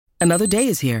Another day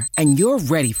is here, and you're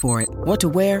ready for it. What to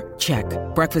wear? Check.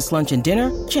 Breakfast, lunch, and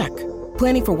dinner? Check.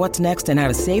 Planning for what's next and how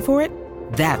to save for it?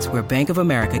 That's where Bank of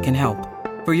America can help.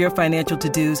 For your financial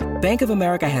to-dos, Bank of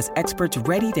America has experts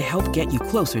ready to help get you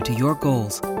closer to your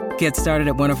goals. Get started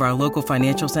at one of our local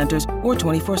financial centers or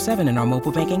 24/7 in our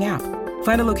mobile banking app.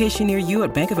 Find a location near you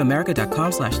at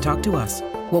bankofamerica.com/talktous.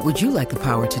 What would you like the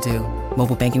power to do?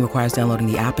 Mobile banking requires downloading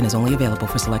the app and is only available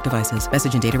for select devices.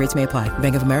 Message and data rates may apply.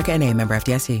 Bank of America N.A., member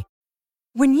FDIC.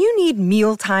 When you need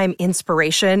mealtime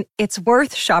inspiration, it's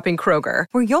worth shopping Kroger,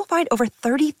 where you'll find over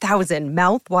 30,000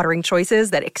 mouth-watering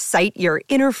choices that excite your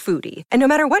inner foodie. And no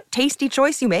matter what tasty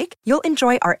choice you make, you'll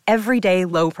enjoy our everyday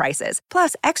low prices,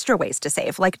 plus extra ways to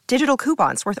save, like digital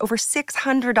coupons worth over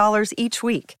 $600 each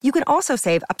week. You can also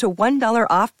save up to $1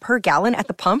 off per gallon at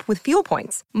the pump with fuel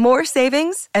points. More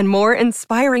savings and more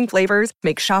inspiring flavors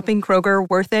make shopping Kroger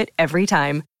worth it every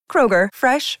time. Kroger,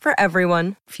 fresh for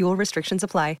everyone. Fuel restrictions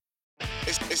apply.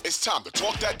 It's time to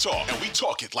talk that talk, and we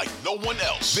talk it like no one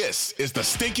else. This is The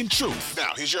Stinking Truth.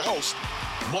 Now, here's your host,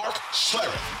 Mark Schlereth.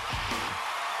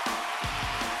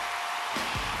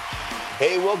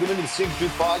 Hey, welcome into the Stinking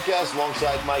Truth podcast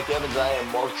alongside Mike Evans. I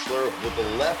am Mark Schlereth with the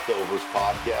Leftovers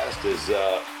podcast as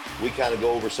we kind of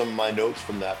go over some of my notes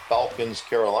from that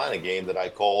Falcons-Carolina game that I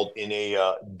called in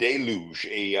a deluge,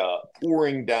 a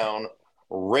pouring down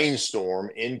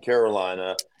rainstorm in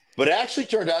Carolina. But it actually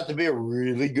turned out to be a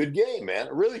really good game, man.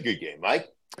 A really good game,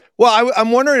 Mike. Well,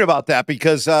 I'm wondering about that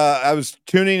because I was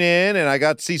tuning in and I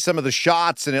got to see some of the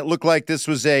shots, and it looked like this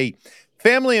was a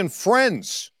family and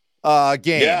friends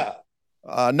game. Yeah.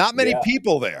 Not many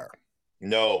people there.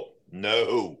 No.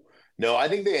 I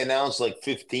think they announced like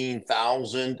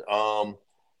 15,000.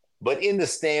 But in the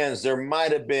stands, there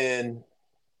might have been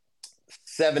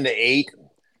 7 to 8.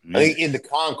 I think in the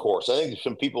concourse. I think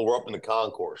some people were up in the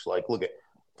concourse. Like, look at.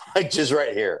 Like just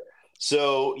right here.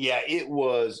 So, yeah, it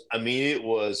was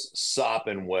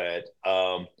sopping wet.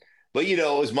 But, you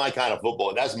know, it was my kind of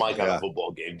football. That's my kind of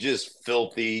football game. Just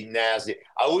filthy, nasty.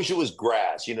 I wish it was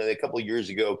grass. You know, a couple of years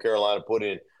ago, Carolina put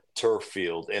in turf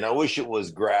field. And I wish it was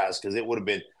grass because it would have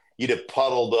been – you'd have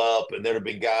puddled up and there'd have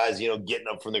been guys, you know, getting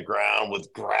up from the ground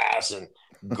with grass and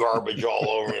garbage all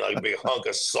over me, like a big hunk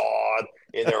of sod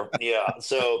in there. Yeah,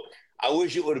 so – I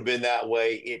wish it would have been that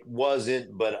way. It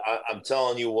wasn't, but I'm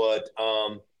telling you what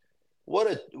a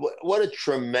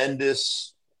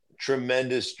tremendous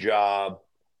job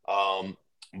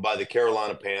by the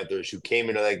Carolina Panthers, who came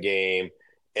into that game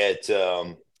at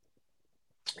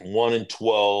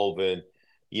 1-12, and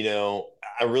you know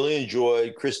I really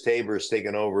enjoyed Chris Tabor's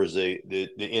taking over as the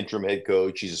interim head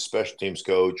coach. He's a special teams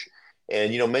coach,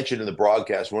 and you know mentioned in the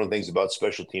broadcast, one of the things about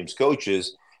special teams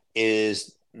coaches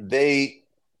is they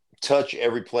touch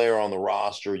every player on the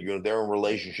roster. They're in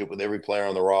relationship with every player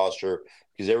on the roster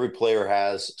because every player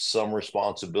has some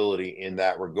responsibility in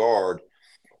that regard.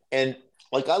 And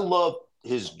like, I love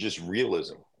his just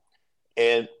realism.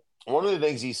 And one of the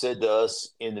things he said to us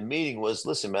in the meeting was,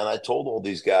 listen, man, I told all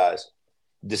these guys,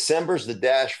 December's the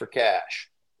dash for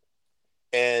cash.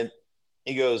 And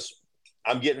he goes,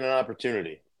 I'm getting an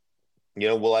opportunity. You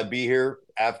know, will I be here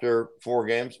after 4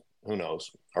 games? Who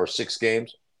knows? Or 6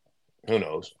 games? Who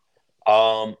knows?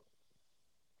 Will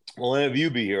any of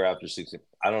you be here after 6?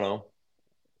 I don't know.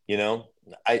 You know,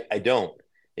 I don't.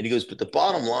 And he goes, but the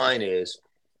bottom line is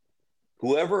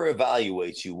whoever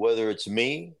evaluates you, whether it's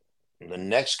me, the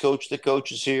next coach that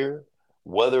coaches here,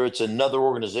 whether it's another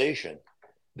organization,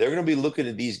 they're going to be looking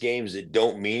at these games that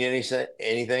don't mean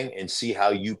anything and see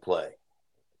how you play.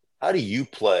 How do you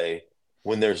play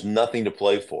when there's nothing to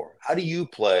play for? How do you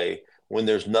play when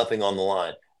there's nothing on the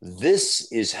line?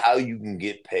 This is how you can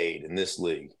get paid in this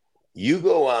league. You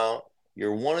go out,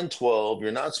 you're 1-12,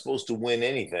 you're not supposed to win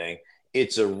anything.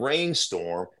 It's a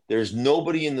rainstorm. There's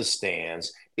nobody in the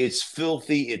stands. It's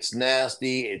filthy, it's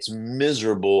nasty, it's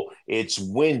miserable, it's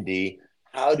windy.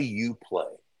 How do you play?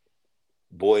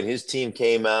 Boy, and his team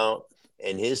came out,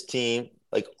 and his team,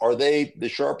 like, are they the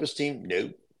sharpest team?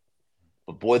 No.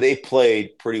 But, boy, they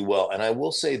played pretty well. And I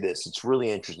will say this, it's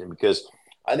really interesting because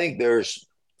I think there's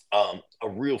a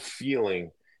real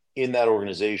feeling in that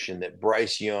organization that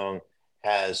Bryce Young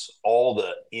has all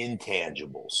the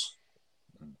intangibles.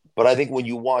 But I think when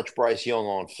you watch Bryce Young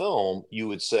on film, you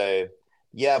would say,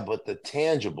 yeah, but the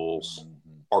tangibles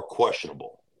are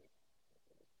questionable,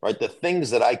 right? The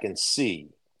things that I can see.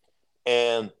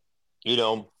 And, you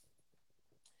know,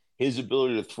 his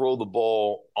ability to throw the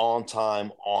ball on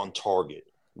time, on target,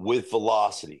 with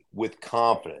velocity, with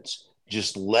confidence,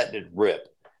 just letting it rip.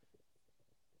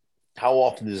 How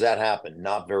often does that happen?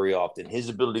 Not very often. His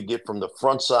ability to get from the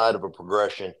front side of a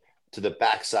progression to the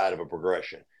back side of a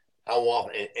progression. How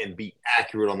often, and be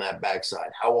accurate on that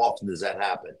backside? How often does that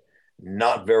happen?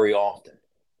 Not very often.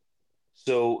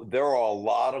 So there are a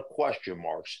lot of question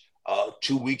marks.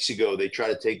 2 weeks ago, they tried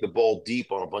to take the ball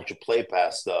deep on a bunch of play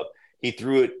pass stuff. He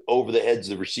threw it over the heads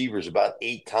of the receivers about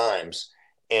 8 times.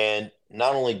 And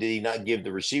not only did he not give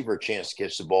the receiver a chance to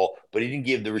catch the ball, but he didn't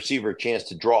give the receiver a chance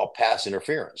to draw pass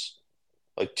interference.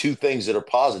 Like two things that are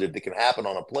positive that can happen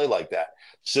on a play like that.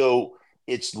 So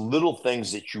it's little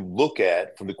things that you look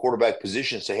at from the quarterback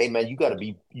position and say, hey man, you gotta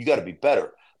be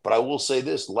better. But I will say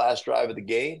this, last drive of the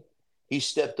game, he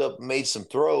stepped up and made some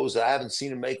throws that I haven't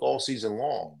seen him make all season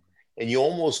long. And you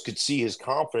almost could see his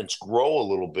confidence grow a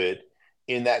little bit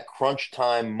in that crunch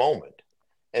time moment.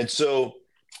 And so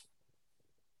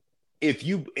if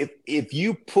you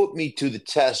put me to the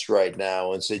test right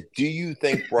now and said, do you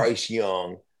think Bryce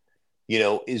Young,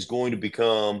 is going to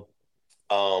become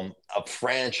a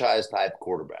franchise type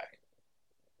quarterback?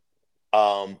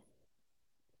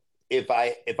 If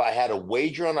I had a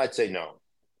wager on, I'd say no.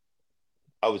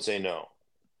 I would say no.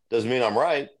 Doesn't mean I'm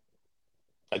right.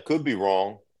 I could be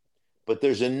wrong, but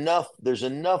there's enough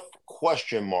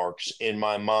question marks in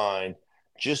my mind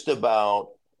just about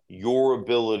your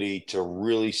ability to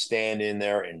really stand in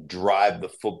there and drive the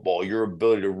football, your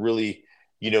ability to really,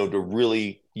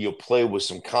 play with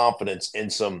some confidence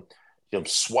and some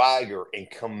swagger and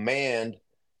command,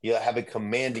 have a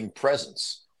commanding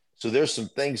presence. So there's some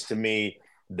things to me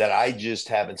that I just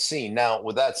haven't seen. Now,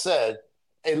 with that said,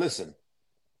 hey, listen,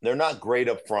 they're not great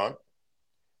up front.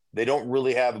 They don't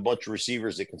really have a bunch of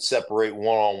receivers that can separate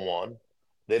one-on-one.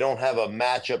 They don't have a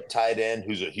matchup tight end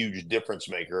who's a huge difference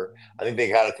maker. I think they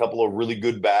got a couple of really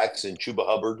good backs in Chuba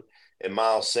Hubbard and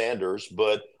Miles Sanders,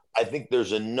 but I think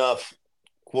there's enough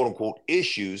quote-unquote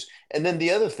issues. And then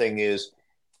the other thing is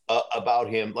about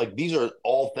him, like these are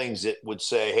all things that would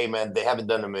say, hey, man, they haven't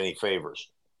done him any favors.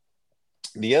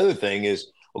 The other thing is,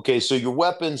 okay, so your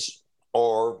weapons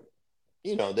are,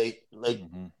 they like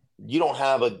you don't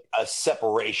have a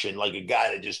separation, like a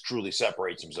guy that just truly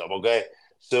separates himself, okay?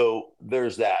 So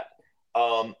there's that.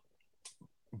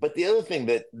 But the other thing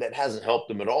that hasn't helped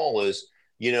him at all is,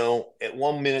 at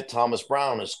 1 minute Thomas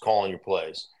Brown is calling your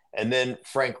plays, and then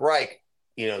Frank Reich,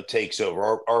 takes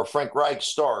over, or Frank Reich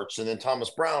starts, and then Thomas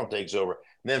Brown takes over.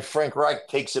 And then Frank Reich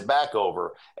takes it back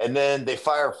over, and then they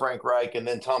fire Frank Reich, and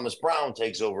then Thomas Brown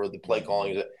takes over the play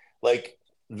calling. Like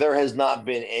there has not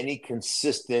been any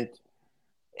consistency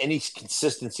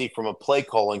from a play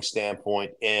calling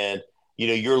standpoint, and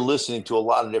you're listening to a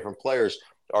lot of different players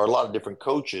or a lot of different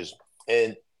coaches,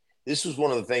 and this was one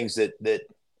of the things that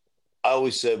I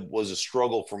always said was a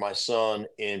struggle for my son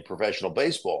in professional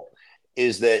baseball.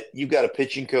 Is that you've got a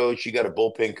pitching coach, you got a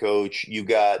bullpen coach, you've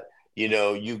got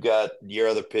your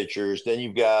other pitchers, then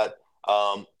you've got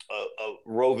a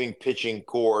roving pitching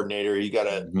coordinator, you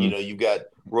got you've got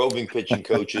roving pitching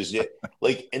coaches.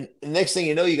 Like, and the next thing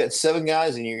you know, you got 7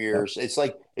 guys in your ears. It's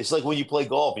like when you play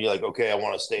golf and you're like, okay, I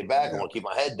want to stay back, I want to keep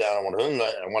my head down, I want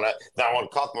to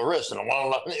cock my wrist, and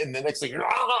and the next thing you're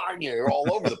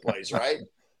all over the place, right?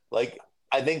 Like,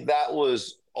 I think that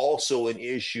was also an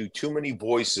issue. Too many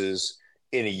voices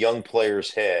in a young player's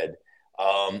head.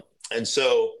 And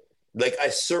so, like, I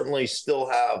certainly still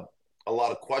have a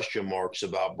lot of question marks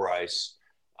about Bryce,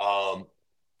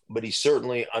 but he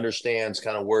certainly understands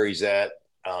kind of where he's at.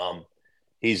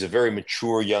 He's a very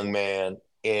mature young man,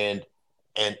 and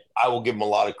I will give him a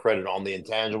lot of credit on the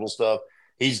intangible stuff.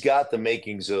 He's got the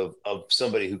makings of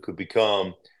somebody who could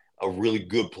become a really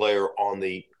good player on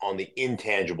the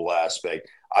intangible aspect.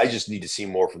 I just need to see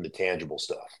more from the tangible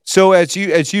stuff. So as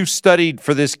you studied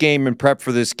for this game and prepped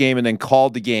for this game and then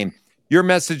called the game, your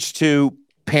message to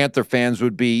Panther fans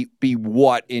would be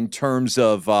what in terms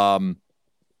of how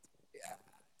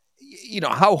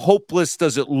hopeless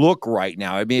does it look right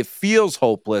now? I mean, it feels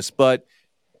hopeless, but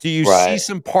do you see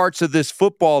some parts of this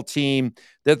football team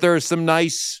that there are some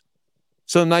nice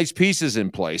pieces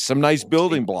in place, some nice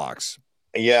building blocks?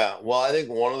 Yeah, well, I think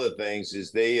one of the things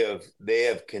is they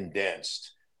have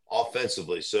condensed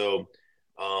offensively. So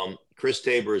Chris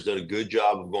Tabor has done a good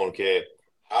job of going, okay,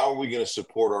 how are we going to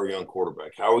support our young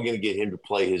quarterback? How are we going to get him to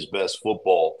play his best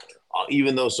football?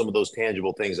 Even though some of those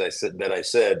tangible things I said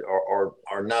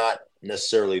are not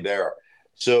necessarily there.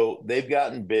 So they've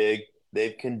gotten big,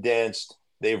 they've condensed,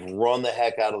 they've run the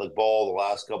heck out of the ball the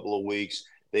last couple of weeks.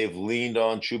 They've leaned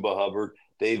on Chuba Hubbard.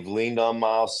 They've leaned on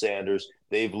Miles Sanders.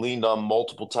 They've leaned on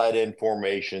multiple tight end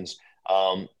formations.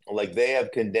 Like they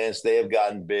have condensed, they have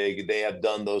gotten big, they have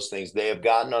done those things. They have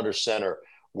gotten under center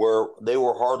where they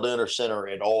were hardly under center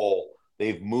at all.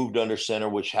 They've moved under center,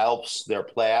 which helps their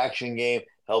play action game,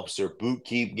 helps their boot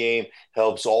keep game,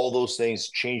 helps all those things,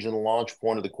 changing the launch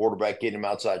point of the quarterback, getting him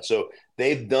outside. So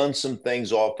they've done some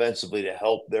things offensively to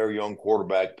help their young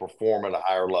quarterback perform at a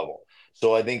higher level.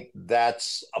 So I think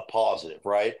that's a positive,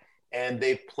 right? And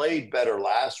they played better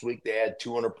last week. They had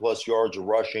 200-plus yards of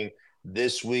rushing.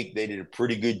 This week, they did a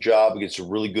pretty good job against a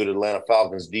really good Atlanta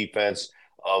Falcons defense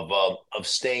of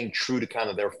staying true to kind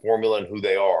of their formula and who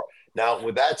they are. Now,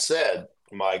 with that said,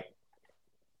 Mike,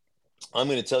 I'm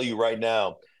going to tell you right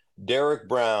now, Derek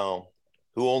Brown,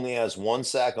 who only has 1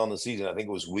 sack on the season, I think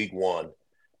it was week 1,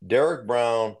 Derek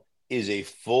Brown is a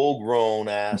full-grown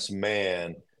ass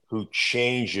man who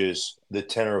changes the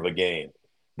tenor of a game.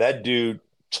 That dude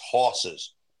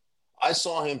tosses. I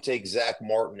saw him take Zach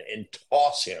Martin and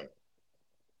toss him.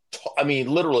 I mean,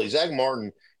 literally, Zach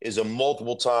Martin is a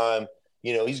multiple-time,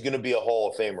 he's going to be a Hall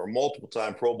of Famer,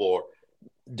 multiple-time Pro Bowler.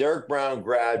 Derek Brown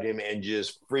grabbed him and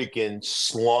just freaking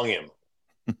slung him.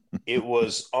 It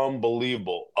was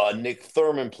unbelievable. Nick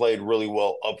Thurman played really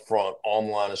well up front on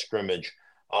the line of scrimmage.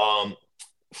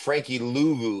 Frankie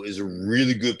Louvu is a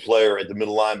really good player at the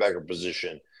middle linebacker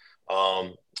position.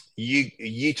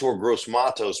 Yetur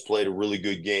Gross-Matos played a really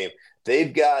good game.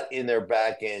 They've got in their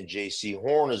back end, J.C.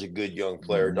 Horn is a good young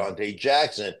player. Mm-hmm. Dante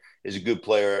Jackson is a good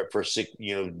player for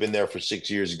been there for 6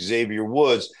 years. Xavier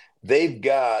Woods. They've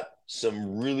got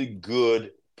some really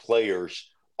good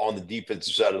players on the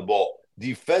defensive side of the ball.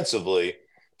 Defensively,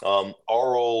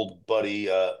 our old buddy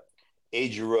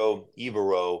Ejiro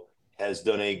Evero has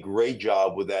done a great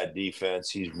job with that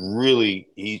defense. He's really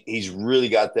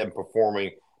got them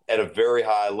performing at a very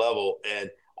high level. And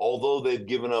although they've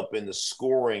given up in the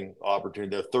scoring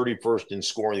opportunity, they're 31st in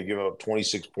scoring. They've given up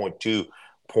 26.2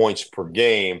 points per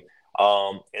game.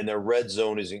 And their red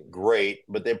zone isn't great,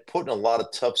 but they're put in a lot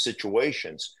of tough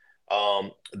situations.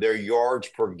 Their yards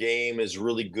per game is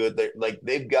really good.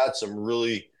 They've got some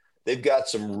really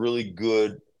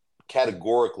good,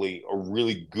 categorically a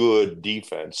really good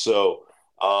defense. So,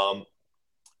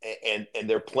 and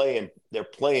they're playing.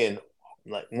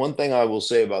 Like, one thing I will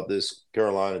say about this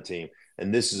Carolina team,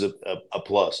 and this is a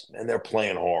plus, and they're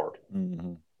playing hard.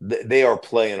 Mm-hmm. They are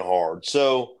playing hard.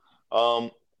 So,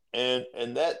 and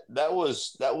that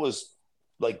was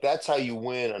like, that's how you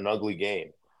win an ugly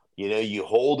game. You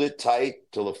hold it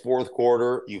tight till the fourth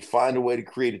quarter. You find a way to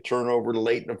create a turnover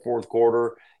late in the fourth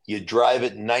quarter. You drive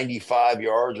it 95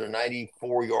 yards or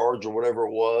 94 yards or whatever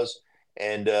it was,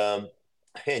 and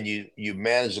you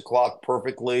manage the clock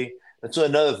perfectly. That's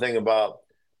another thing about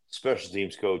special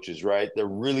teams coaches, right? They're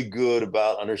really good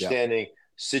about understanding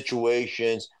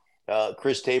situations.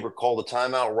 Chris Tabor called a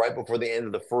timeout right before the end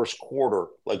of the first quarter,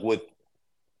 like with,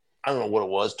 I don't know what it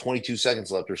was, 22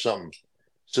 seconds left or something,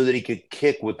 so that he could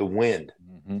kick with the wind.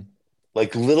 Mm-hmm.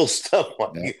 Like little stuff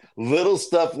like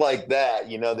that,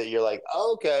 that you're like,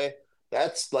 oh, okay,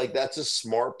 that's a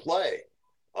smart play.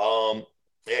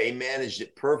 He managed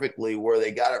it perfectly where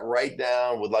they got it right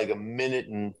down with like 1 minute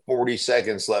and 40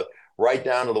 seconds left, right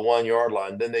down to the 1 yard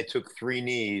line. Then they took 3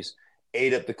 knees,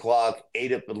 ate up the clock,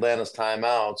 ate up Atlanta's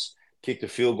timeouts, kicked a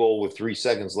field goal with 3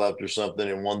 seconds left or something,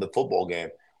 and won the football game.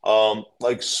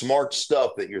 Like smart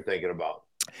stuff that you're thinking about.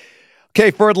 Okay,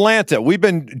 for Atlanta, we've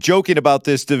been joking about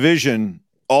this division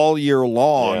all year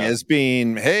long as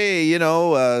being, hey,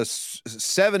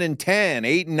 7-10,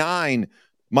 8-9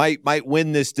 might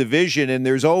win this division, and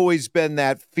there's always been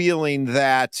that feeling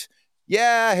that,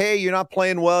 hey, you're not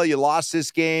playing well, you lost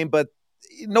this game, but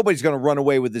nobody's going to run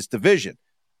away with this division.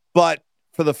 But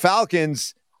for the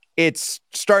Falcons, it's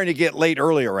starting to get late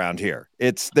early around here.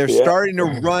 They're starting to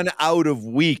run out of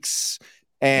weeks,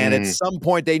 and at some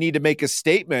point they need to make a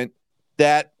statement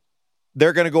that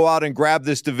they're going to go out and grab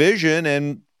this division,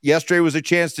 and yesterday was a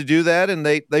chance to do that, and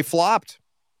they flopped.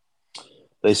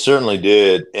 They certainly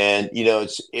did, and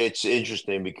it's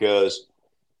interesting because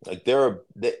like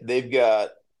they've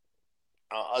got.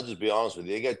 I'll just be honest with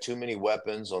you, they got too many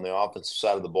weapons on the offensive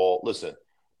side of the ball. Listen,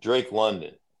 Drake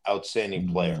London, outstanding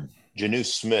player. Janu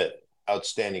Smith,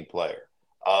 outstanding player.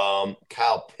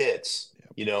 Kyle Pitts,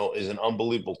 is an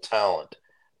unbelievable talent.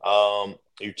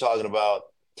 You're talking about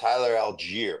Tyler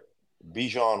Algier,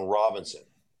 Bijan Robinson,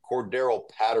 Cordero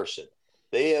Patterson.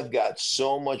 They have got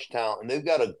so much talent, and they've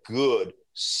got a good,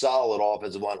 solid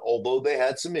offensive line, although they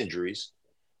had some injuries.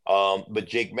 But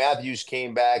Jake Matthews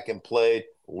came back and played.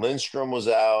 Lindstrom was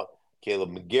out.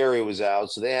 Caleb McGarry was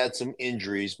out. So they had some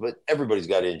injuries, but everybody's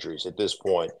got injuries at this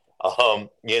point.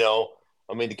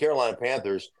 The Carolina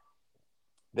Panthers,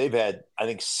 they've had, I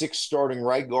think, 6 starting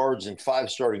right guards and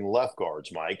 5 starting left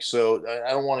guards, Mike. So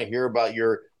I don't want to hear about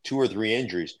your 2 or 3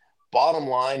 injuries. Bottom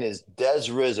line is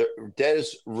Des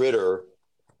Ridder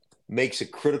makes a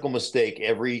critical mistake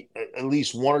at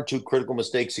least one or two critical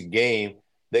mistakes a game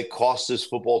that cost this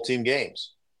football team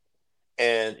games.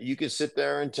 And you can sit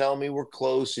there and tell me we're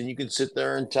close, and you can sit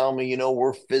there and tell me,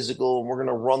 we're physical and we're going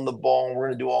to run the ball and we're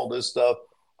going to do all this stuff.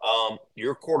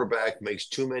 Your quarterback makes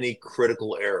too many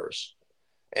critical errors.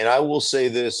 And I will say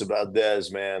this about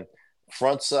Dez, man.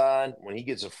 Front side, when he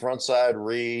gets a front side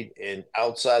read and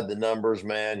outside the numbers,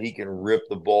 man, he can rip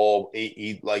the ball.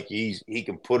 He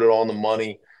can put it on the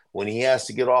money. When he has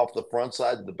to get off the front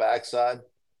side to the back side,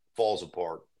 falls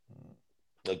apart.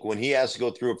 Like when he has to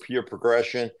go through a pure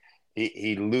progression,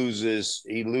 he loses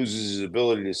his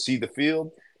ability to see the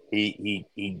field. He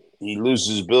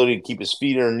loses his ability to keep his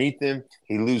feet underneath him.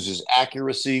 He loses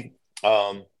accuracy.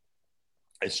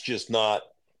 It's not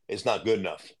good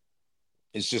enough.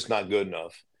 It's just not good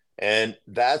enough. And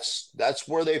that's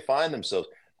where they find themselves.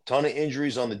 Ton of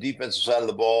injuries on the defensive side of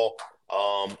the ball.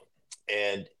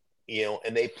 And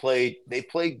they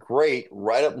played great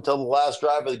right up until the last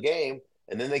drive of the game,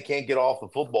 and then they can't get off the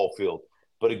football field.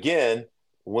 But again,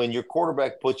 when your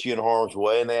quarterback puts you in harm's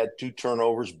way, and they had 2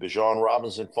 turnovers, Bijan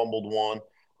Robinson fumbled one,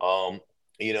 and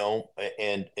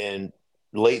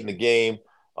late in the game,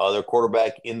 their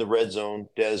quarterback in the red zone,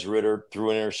 Des Ridder,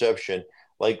 threw an interception.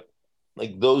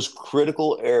 Like those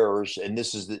critical errors, and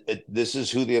this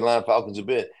is who the Atlanta Falcons have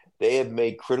been. They have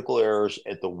made critical errors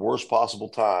at the worst possible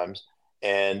times,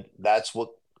 and that's what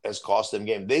has cost them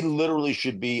game. They literally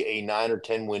should be a 9 or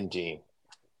 10 win team.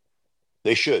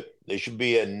 They should. They should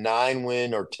be a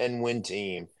 9-win or 10-win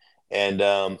team, and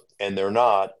they're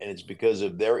not, and it's because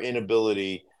of their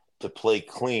inability to play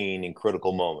clean in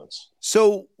critical moments.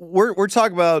 So we're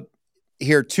talking about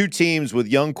here 2 teams with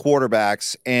young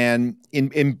quarterbacks, and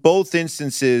in both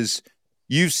instances,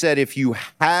 you said if you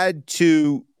had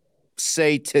to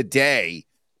say today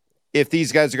if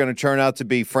these guys are going to turn out to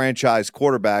be franchise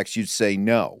quarterbacks, you'd say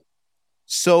no.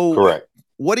 So correct.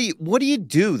 What do you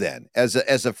do then as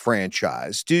a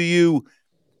franchise? Do you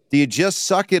just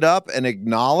suck it up and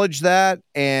acknowledge that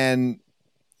and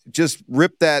just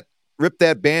rip that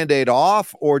Band-Aid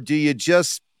off, or do you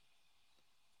just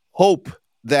hope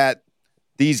that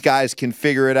these guys can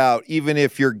figure it out, even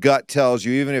if your gut tells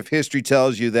you, even if history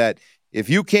tells you that if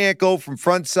you can't go from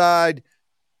front side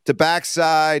to back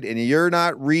side and you're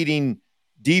not reading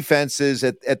defenses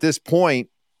at this point,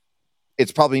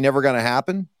 it's probably never going to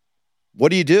happen? What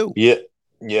do you do?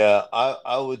 Yeah.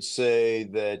 I would say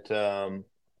that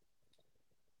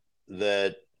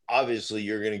that obviously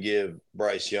you're going to give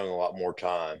Bryce Young a lot more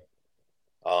time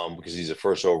because he's a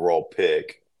first overall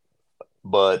pick.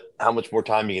 But how much more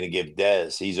time are you going to give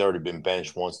Dez? He's already been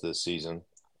benched once this season,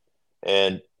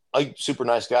 and super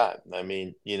nice guy. I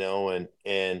mean,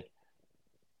 and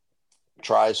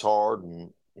tries hard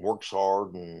and works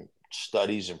hard and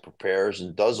studies and prepares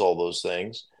and does all those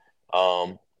things.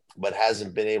 But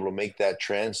hasn't been able to make that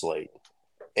translate.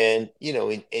 And,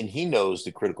 and he knows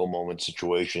the critical moment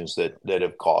situations that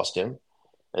have cost him.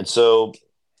 And so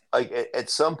at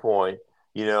some point,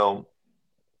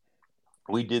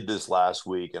 we did this last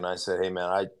week, and I said, hey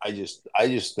man, I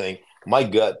just think my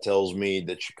gut tells me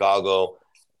that Chicago,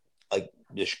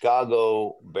 the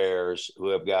Chicago Bears, who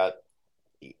have got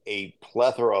a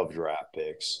plethora of draft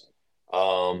picks,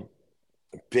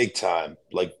 big time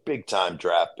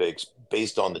draft picks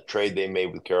based on the trade they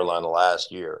made with Carolina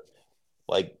last year.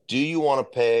 Do you want to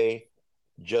pay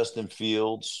Justin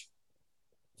Fields,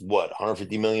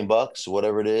 $150 million,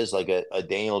 whatever it is, like a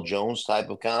Daniel Jones type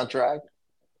of contract?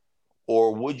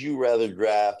 Or would you rather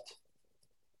draft,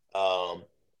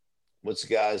 what's the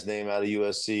guy's name out of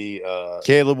USC?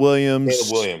 Caleb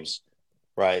Williams.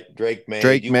 Right. Drake May.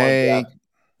 Want to draft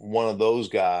one of those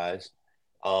guys,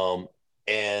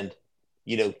 and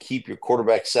keep your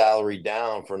quarterback salary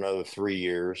down for another 3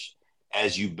 years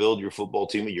as you build your football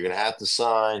team. You're going to have to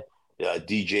sign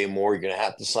DJ Moore. You're going to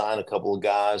have to sign a couple of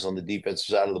guys on the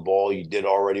defensive side of the ball. You did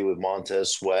already with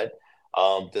Montez Sweat.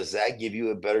 Does that give you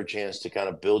a better chance to kind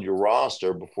of build your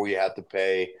roster before you have to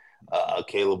pay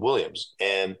Caleb Williams?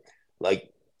 And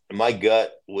my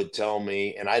gut would tell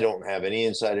me, and I don't have any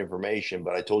inside information,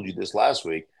 but I told you this last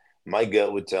week, my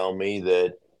gut would tell me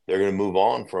that they're going to move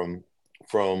on from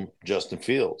Justin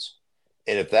Fields.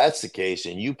 And if that's the case,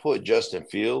 and you put Justin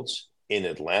Fields in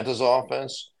Atlanta's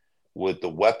offense with the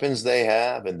weapons they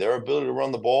have and their ability to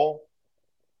run the ball,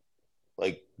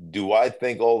 do I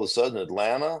think all of a sudden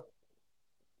Atlanta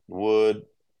would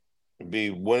be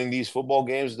winning these football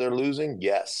games they're losing?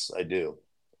 Yes, I do.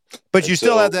 But you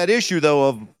still have that issue, though,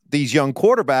 of these young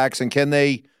quarterbacks, and can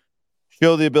they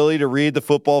show the ability to read the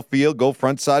football field, go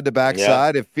front side to back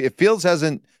side? If Fields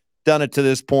hasn't done it to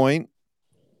this point,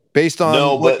 based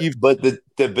on but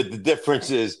the difference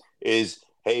is is,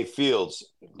 hey, Fields,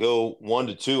 go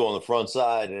 1-2 on the front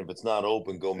side, and if it's not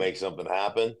open, go make something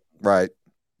happen. Right.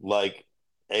 Like,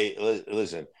 hey,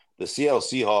 listen, the Seattle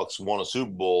Seahawks won a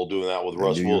Super Bowl doing that with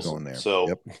Russ Wilson.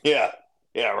 So, yeah,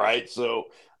 right. So,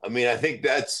 I mean, I think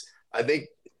there's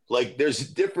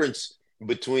a difference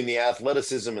between the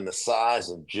athleticism and the size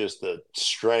and just the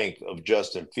strength of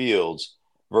Justin Fields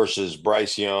versus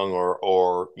Bryce Young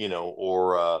or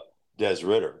Des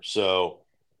Ridder. So,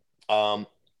 again,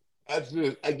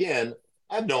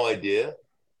 I have no idea,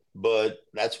 but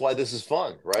that's why this is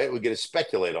fun, right? We get to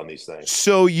speculate on these things.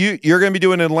 So you're going to be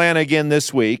doing Atlanta again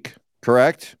this week,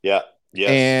 correct? Yeah. Yes.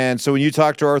 And so when you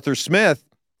talk to Arthur Smith,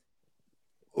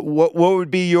 what would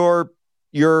be your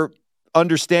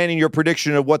understanding, your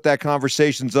prediction of what that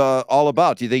conversation's all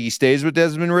about? Do you think he stays with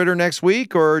Desmond Ridder next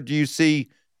week, or do you see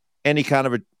any kind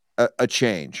of a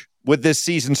change with this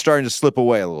season starting to slip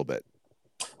away a little bit?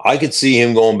 I could see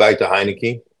him going back to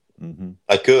Heineke. Mm-hmm.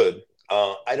 I could.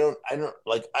 I don't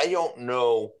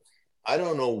know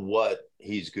what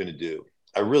he's going to do.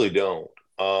 I really don't.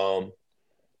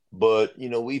 But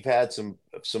we've had some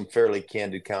fairly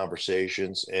candid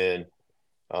conversations, and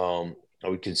I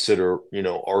would consider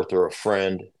Arthur a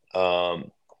friend.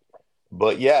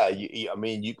 But yeah,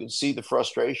 you can see the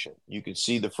frustration. You can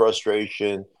see the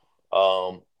frustration.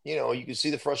 You can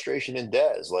see the frustration in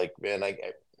Dez. Like, man,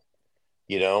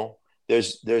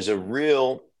 there's a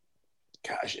real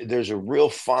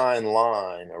fine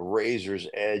line, a razor's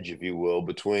edge, if you will,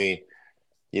 between,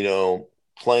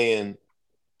 playing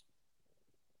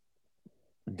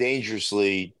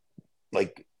dangerously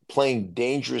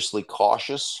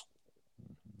cautious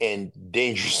and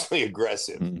dangerously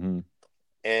aggressive. Mm-hmm.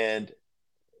 And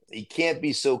you can't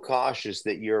be so cautious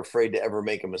that you're afraid to ever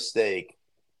make a mistake.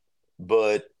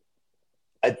 But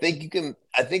I think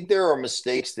there are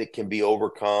mistakes that can be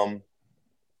overcome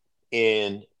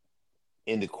in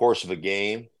the course of a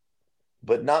game,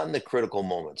 but not in the critical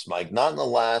moments, Mike. Not in the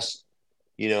last,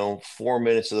 4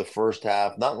 minutes of the first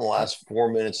half, not in the last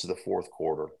 4 minutes of the fourth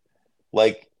quarter.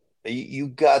 Like, you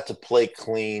got to play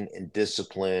clean and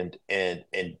disciplined and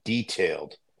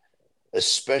detailed,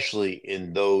 especially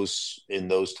in those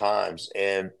times.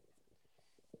 And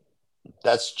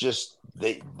that's just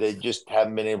they just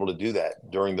haven't been able to do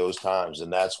that during those times,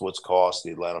 and that's what's cost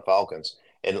the Atlanta Falcons.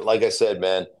 And like I said,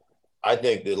 man, I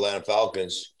think the Atlanta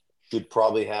Falcons should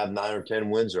probably have 9 or 10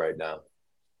 wins right now.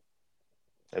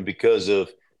 And because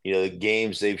of, the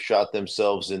games they've shot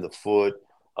themselves in the foot,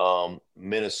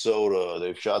 Minnesota,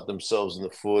 they've shot themselves in the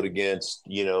foot against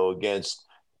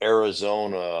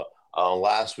Arizona.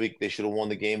 Last week, they should have won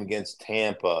the game against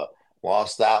Tampa,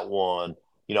 lost that one.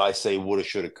 I say woulda,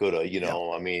 shoulda, coulda,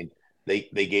 I mean,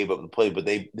 they gave up the play, but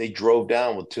they drove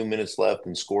down with 2 minutes left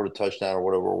and scored a touchdown or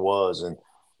whatever it was. And,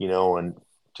 and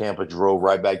Tampa drove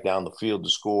right back down the field to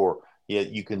score. Yeah,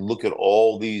 you can look at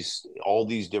all these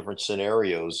different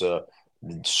scenarios.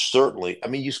 Certainly, I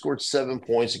mean, you scored 7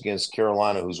 points against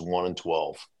Carolina, who's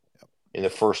 1-12 in the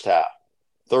first half.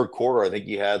 Third quarter, I think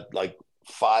you had like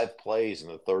 5 plays in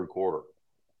the third quarter.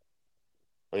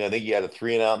 I think you had a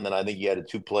 3-and-out, and then I think you had a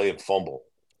 2-play and fumble.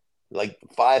 Like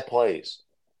 5 plays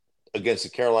against the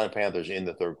Carolina Panthers in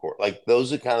the third quarter. Like,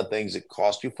 those are the kind of things that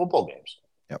cost you football games.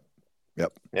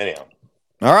 Yep. Anyhow.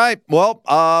 All right. Well,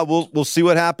 we'll see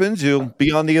what happens. You'll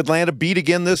be on the Atlanta beat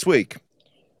again this week.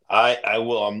 I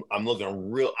will. I'm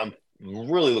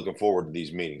really looking forward to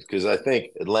these meetings because I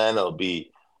think Atlanta will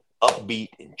be upbeat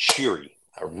and cheery.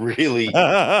 I really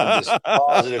have this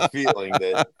positive feeling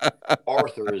that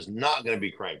Arthur is not going to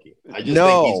be cranky. I just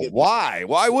think he's gonna why?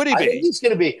 Why would he be? I think he's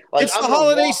going to be like, it's the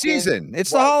holiday season. It's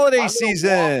the holiday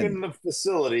season. Walk in the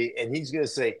facility, and he's going to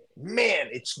say, "Man,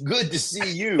 it's good to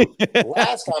see you.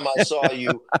 Last time I saw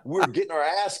you, we were getting our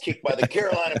ass kicked by the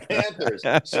Carolina Panthers.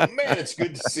 So, man, it's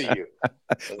good to see you."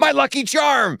 My lucky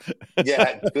charm.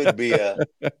 Yeah, it could be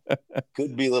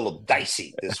a little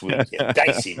dicey this week. Yeah,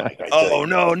 dicey, Mike. Oh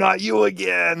no, not you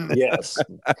again. Yes.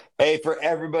 Hey, for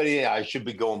everybody, I should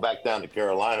be going back down to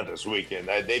Carolina this weekend.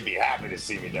 They'd be happy to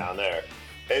see me down there.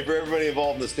 Hey, for everybody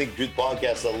involved in the Stink Truth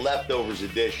Podcast, the Leftovers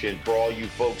edition, for all you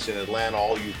folks in Atlanta,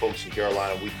 all you folks in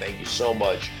Carolina, we thank you so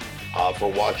much for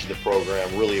watching the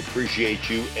program. Really appreciate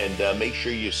you, and make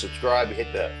sure you subscribe.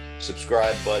 Hit the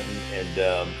subscribe button,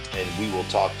 and we will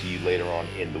talk to you later on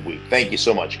in the week. Thank you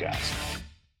so much, guys.